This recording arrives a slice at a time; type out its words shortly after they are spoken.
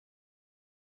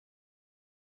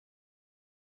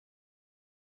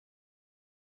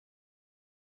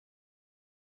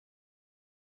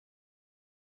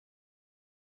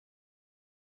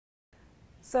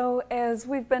So as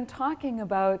we've been talking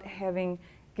about having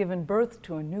given birth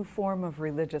to a new form of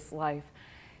religious life,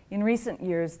 in recent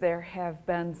years there have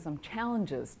been some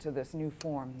challenges to this new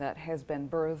form that has been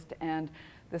birthed, and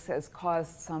this has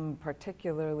caused some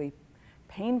particularly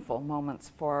painful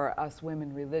moments for us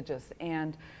women religious,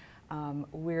 and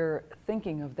we're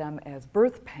thinking of them as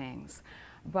birth pangs.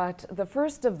 But the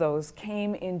first of those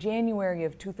came in January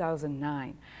of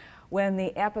 2009, when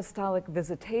the apostolic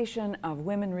visitation of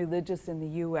women religious in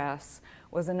the U.S.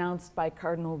 was announced by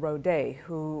Cardinal Reid,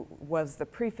 who was the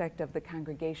prefect of the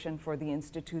Congregation for the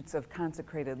Institutes of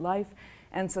Consecrated Life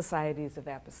and Societies of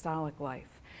Apostolic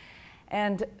Life.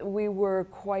 And we were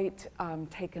quite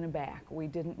taken aback. We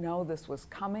didn't know this was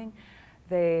coming.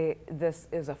 This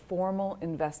is a formal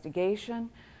investigation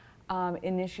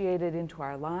initiated into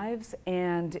our lives,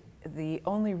 and the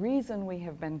only reason we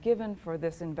have been given for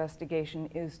this investigation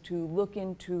is to look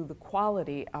into the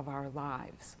quality of our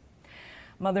lives.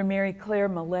 Mother Mary Claire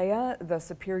Malaya, the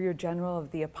Superior General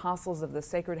of the Apostles of the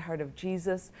Sacred Heart of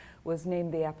Jesus, was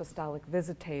named the Apostolic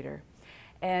Visitator.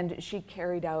 And she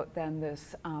carried out then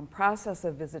this process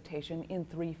of visitation in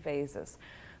 3 phases.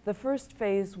 The first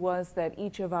phase was that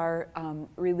each of our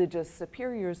religious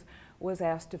superiors was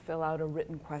asked to fill out a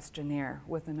written questionnaire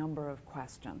with a number of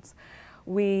questions.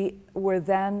 We were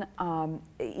then,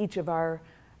 each of our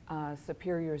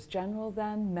superiors general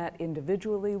then met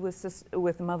individually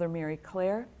with Mother Mary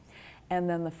Claire, and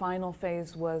then the final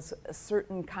phase was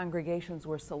certain congregations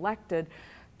were selected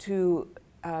to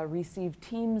receive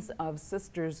teams of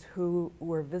sisters who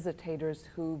were visitators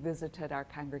who visited our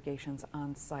congregations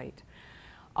on site.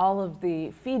 All of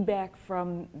the feedback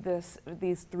from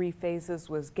these 3 phases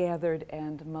was gathered,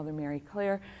 and Mother Mary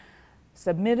Claire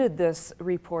submitted this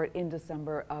report in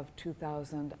December of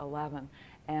 2011,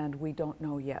 and we don't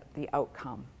know yet the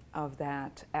outcome of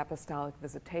that apostolic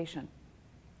visitation.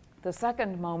 The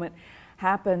second moment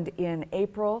happened in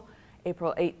April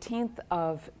 18th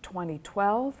of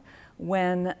 2012,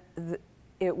 when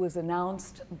it was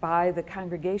announced by the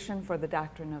Congregation for the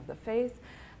Doctrine of the Faith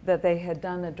that they had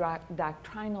done a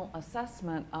doctrinal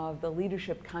assessment of the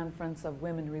Leadership Conference of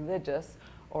Women Religious,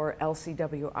 or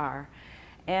LCWR,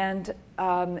 and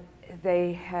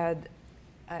they had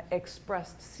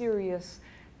expressed serious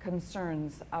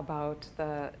concerns about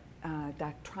the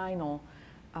doctrinal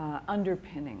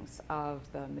underpinnings of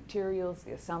the materials,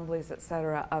 the assemblies,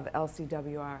 etc., of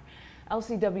LCWR.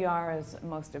 LCWR, as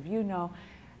most of you know,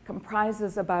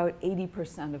 comprises about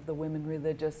 80% of the women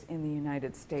religious in the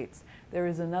United States. There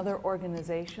is another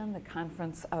organization, the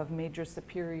Conference of Major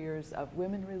Superiors of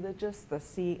Women Religious, the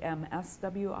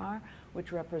CMSWR,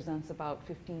 which represents about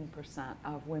 15%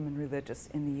 of women religious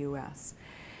in the U.S.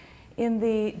 In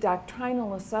the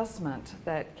doctrinal assessment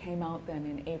that came out then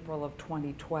in April of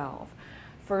 2012,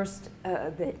 First,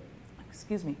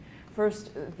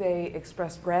 they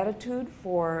expressed gratitude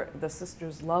for the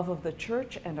sisters' love of the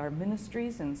church and our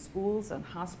ministries in schools and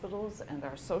hospitals and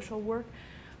our social work,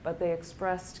 but they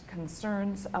expressed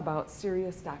concerns about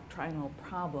serious doctrinal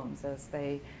problems as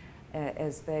they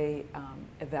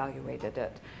evaluated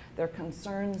it. Their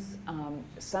concerns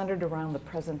centered around the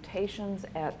presentations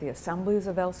at the assemblies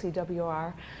of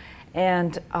LCWR,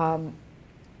 and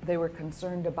they were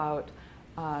concerned about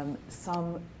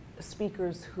some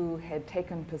speakers who had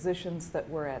taken positions that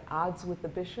were at odds with the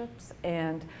bishops,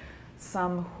 and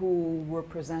some who were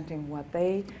presenting what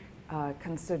they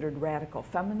considered radical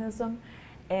feminism,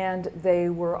 and they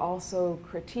were also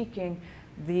critiquing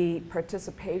the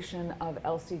participation of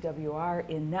LCWR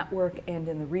in network and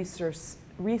in the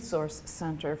Resource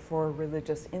Center for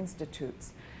Religious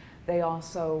Institutes. They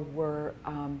also were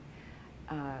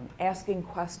asking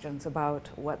questions about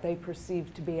what they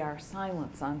perceived to be our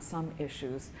silence on some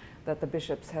issues that the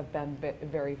bishops have been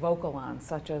very vocal on,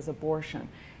 such as abortion,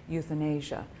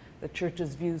 euthanasia, the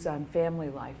Church's views on family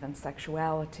life and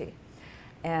sexuality.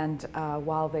 And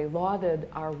while they lauded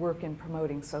our work in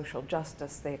promoting social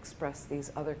justice, they expressed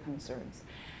these other concerns.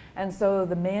 And so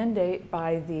the mandate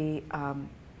by the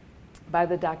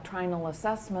doctrinal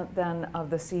assessment then of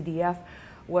the CDF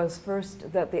was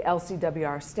first that the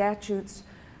LCWR statutes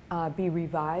be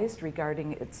revised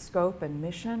regarding its scope and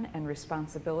mission and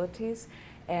responsibilities,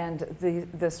 and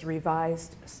this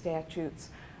revised statutes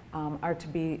are to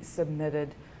be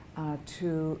submitted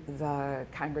to the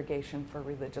Congregation for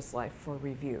Religious Life for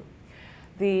review.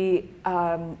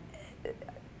 In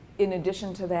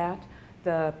addition to that,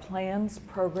 the plans,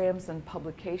 programs, and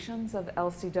publications of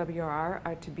LCWR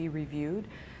are to be reviewed.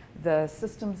 The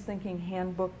Systems Thinking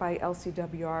Handbook by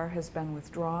LCWR has been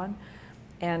withdrawn,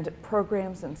 and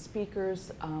programs and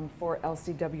speakers for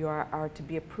LCWR are to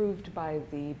be approved by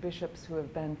the bishops who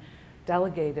have been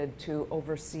delegated to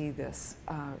oversee this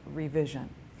revision.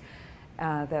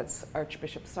 That's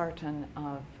Archbishop Sarton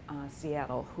of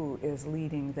Seattle, who is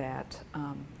leading that,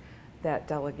 that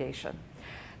delegation.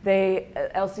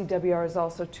 LCWR is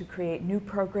also to create new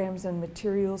programs and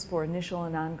materials for initial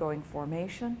and ongoing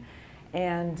formation,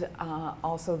 and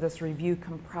also this review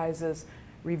comprises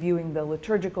reviewing the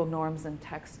liturgical norms and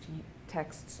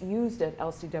texts used at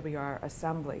LCWR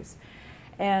assemblies.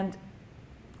 And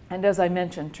as I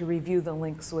mentioned, to review the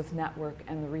links with Network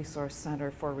and the Resource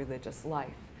Center for Religious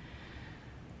Life.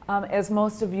 As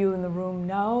most of you in the room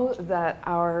know, that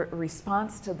our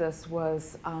response to this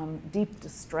was deep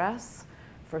distress,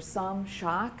 for some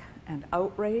shock and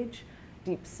outrage,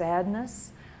 deep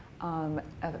sadness,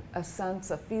 a sense,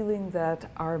 a feeling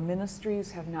that our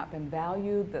ministries have not been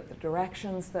valued, that the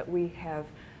directions that we have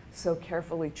so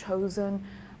carefully chosen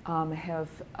have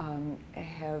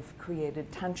created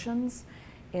tensions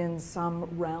in some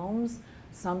realms.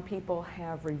 Some people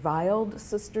have reviled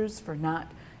sisters for not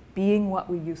being what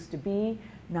we used to be,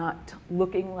 not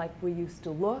looking like we used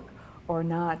to look, or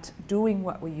not doing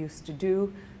what we used to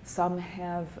do. Some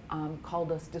have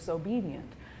called us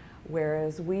disobedient,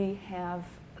 whereas we have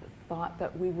thought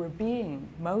that we were being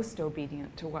most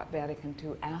obedient to what Vatican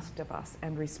II asked of us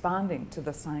and responding to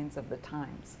the signs of the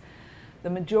times. The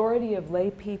majority of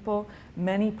lay people,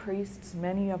 many priests,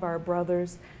 many of our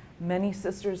brothers, many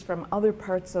sisters from other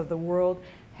parts of the world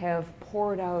have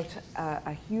poured out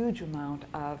a huge amount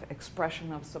of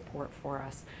expression of support for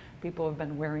us. People have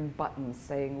been wearing buttons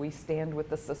saying, "We stand with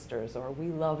the sisters," or "We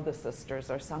love the sisters,"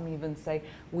 or some even say,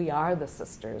 "We are the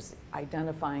sisters,"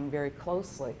 identifying very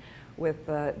closely with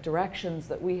the directions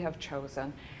that we have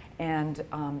chosen, and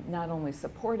not only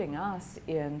supporting us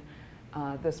in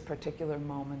this particular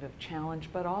moment of challenge,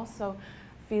 but also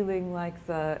feeling like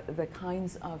the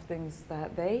kinds of things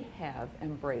that they have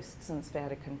embraced since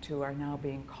Vatican II are now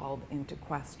being called into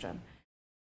question.